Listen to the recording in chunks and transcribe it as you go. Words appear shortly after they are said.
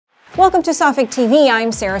Welcome to SOFIC TV.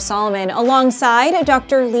 I'm Sarah Solomon, alongside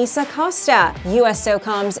Dr. Lisa Costa,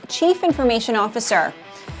 USSOCOM's Chief Information Officer.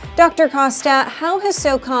 Dr. Costa, how has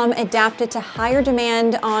SOCOM adapted to higher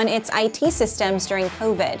demand on its IT systems during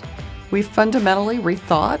COVID? We fundamentally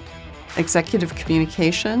rethought executive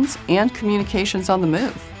communications and communications on the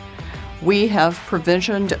move. We have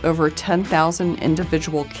provisioned over 10,000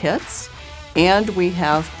 individual kits, and we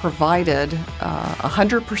have provided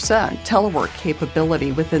 100% telework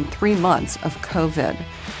capability within 3 months of COVID.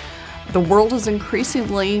 The world is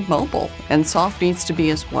increasingly mobile, and SOF needs to be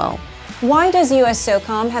as well. Why does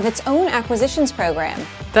USSOCOM have its own acquisitions program?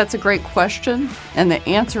 That's a great question, and the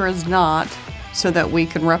answer is not so that we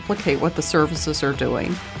can replicate what the services are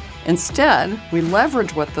doing. Instead, we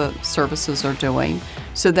leverage what the services are doing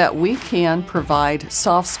so that we can provide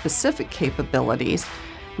SOF-specific capabilities,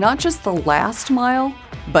 not just the last mile,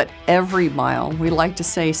 but every mile. We like to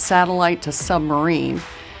say satellite to submarine,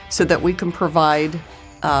 so that we can provide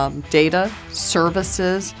data,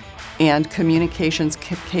 services, and communications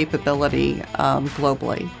capability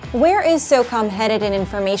globally. Where is SOCOM headed in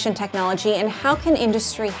information technology, and how can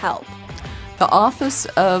industry help? The Office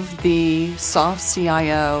of the SOF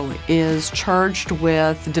CIO is charged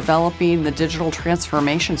with developing the digital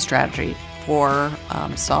transformation strategy for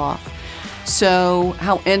SOF. So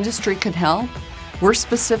how industry can help? We're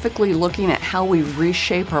specifically looking at how we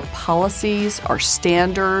reshape our policies, our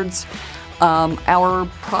standards, our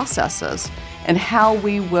processes, and how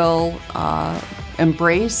we will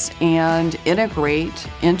embrace and integrate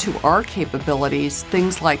into our capabilities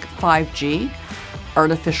things like 5G,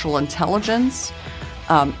 artificial intelligence,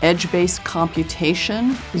 edge-based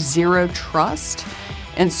computation, zero trust.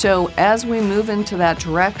 And so as we move into that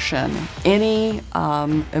direction, any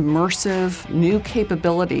immersive new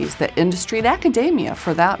capabilities that industry and academia,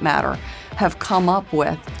 for that matter, have come up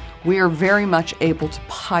with, we are very much able to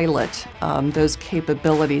pilot those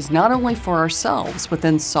capabilities, not only for ourselves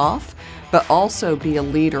within SOF, but also be a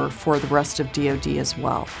leader for the rest of DoD as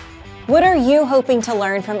well. What are you hoping to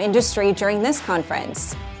learn from industry during this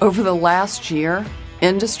conference? Over the last year,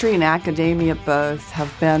 industry and academia both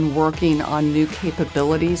have been working on new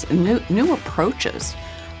capabilities and new approaches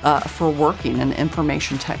for working in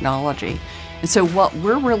information technology. And so what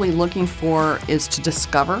we're really looking for is to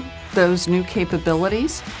discover those new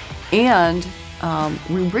capabilities, and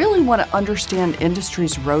we really want to understand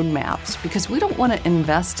industry's roadmaps, because we don't want to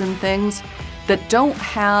invest in things that don't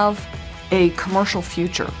have a commercial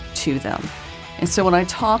future to them. And so when I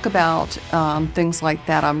talk about things like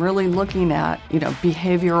that, I'm really looking at,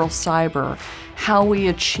 behavioral cyber, how we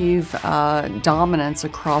achieve dominance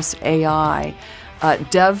across AI,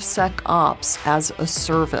 DevSecOps as a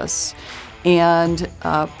service, and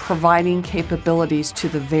providing capabilities to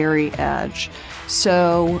the very edge.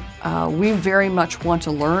 So we very much want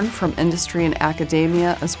to learn from industry and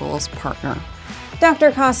academia as well as partner.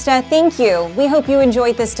 Dr. Costa, thank you. We hope you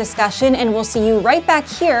enjoyed this discussion, and we'll see you right back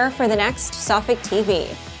here for the next SOFIC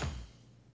TV.